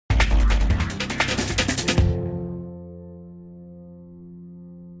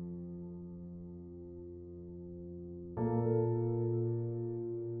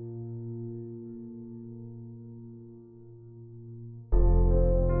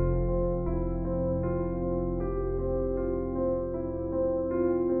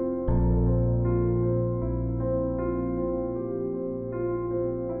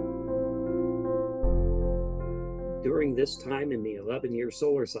during this time in the 11-year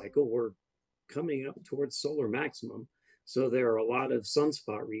solar cycle, we're coming up towards solar maximum. So there are a lot of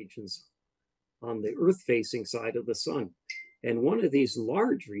sunspot regions on the Earth-facing side of the sun. And one of these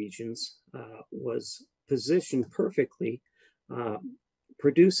large regions was positioned perfectly,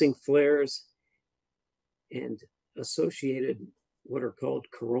 producing flares and associated what are called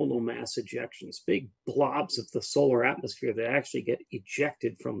coronal mass ejections, big blobs of the solar atmosphere that actually get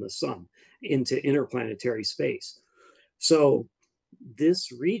ejected from the sun into interplanetary space. So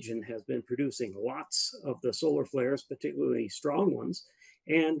this region has been producing lots of the solar flares, particularly strong ones,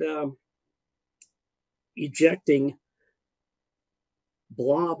 and ejecting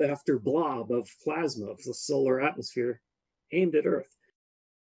blob after blob of plasma of the solar atmosphere aimed at Earth.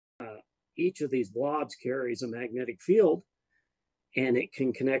 Each of these blobs carries a magnetic field, and it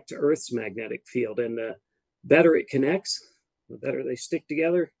can connect to Earth's magnetic field. And the better it connects, the better they stick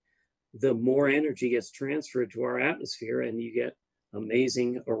together, the more energy gets transferred to our atmosphere, and you get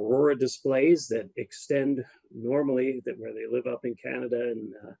amazing aurora displays that extend normally, that where they live up in Canada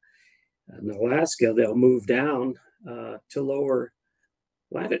and Alaska, they'll move down to lower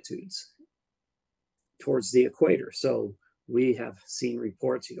latitudes towards the equator. So we have seen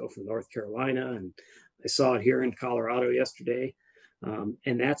reports, from North Carolina, and I saw it here in Colorado yesterday.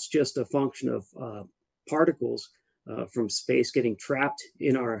 And that's just a function of particles from space getting trapped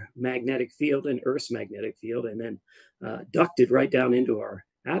in our magnetic field and Earth's magnetic field, and then ducted right down into our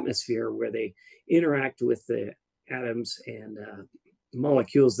atmosphere, where they interact with the atoms and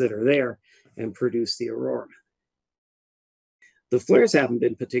molecules that are there and produce the aurora. The flares haven't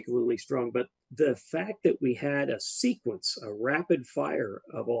been particularly strong, but the fact that we had a sequence, a rapid fire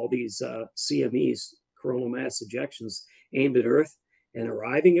of all these CMEs, coronal mass ejections, aimed at Earth and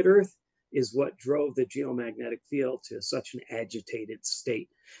arriving at Earth, is what drove the geomagnetic field to such an agitated state.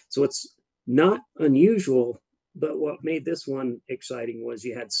 So it's not unusual, but what made this one exciting was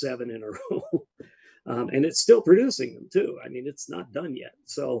you had 7 in a row. And it's still producing them too. I mean, it's not done yet.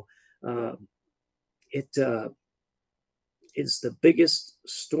 So it is the biggest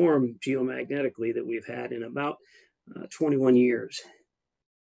storm geomagnetically that we've had in about 21 years.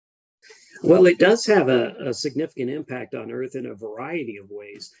 Well, it does have a significant impact on Earth in a variety of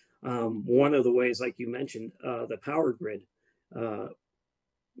ways. One of the ways, like you mentioned, the power grid.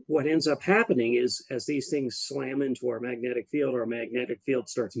 What ends up happening is, as these things slam into our magnetic field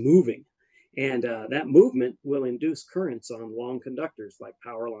starts moving. And that movement will induce currents on long conductors like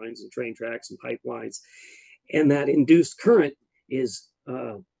power lines and train tracks and pipelines. And that induced current is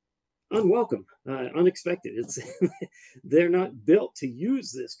unwelcome, unexpected. They're not built to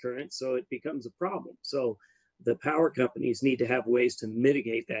use this current, so it becomes a problem. So the power companies need to have ways to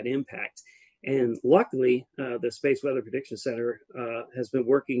mitigate that impact. And luckily, the Space Weather Prediction Center has been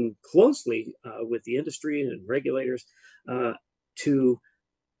working closely with the industry and regulators to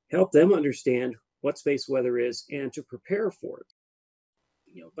help them understand what space weather is and to prepare for it.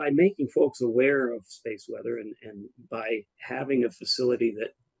 By making folks aware of space weather and by having a facility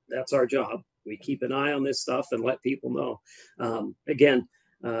that's our job. We keep an eye on this stuff and let people know. Again,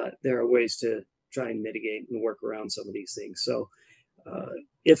 there are ways to try and mitigate and work around some of these things. So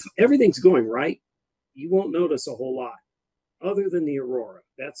if everything's going right, you won't notice a whole lot other than the aurora.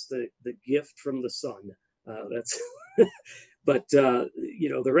 That's the gift from the sun. But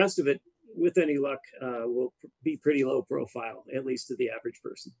the rest of it, with any luck, will be pretty low profile, at least to the average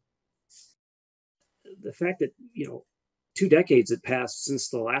person. The fact that, 2 decades had passed since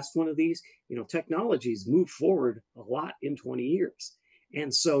the last one of these, technology's moved forward a lot in 20 years.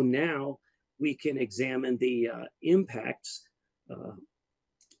 And so now we can examine the impacts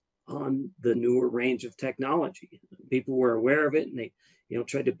on the newer range of technology. People were aware of it, and they,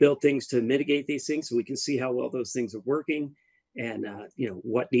 tried to build things to mitigate these things, so we can see how well those things are working and,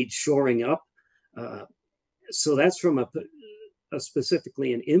 what needs shoring up. So that's from a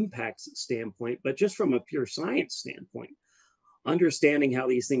specifically an impact standpoint, but just from a pure science standpoint, understanding how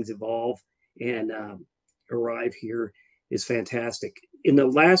these things evolve and arrive here is fantastic. In the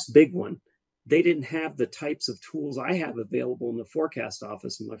last big one, they didn't have the types of tools I have available in the forecast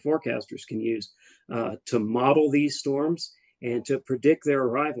office and my forecasters can use to model these storms and to predict their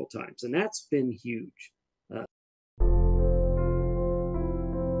arrival times. And that's been huge.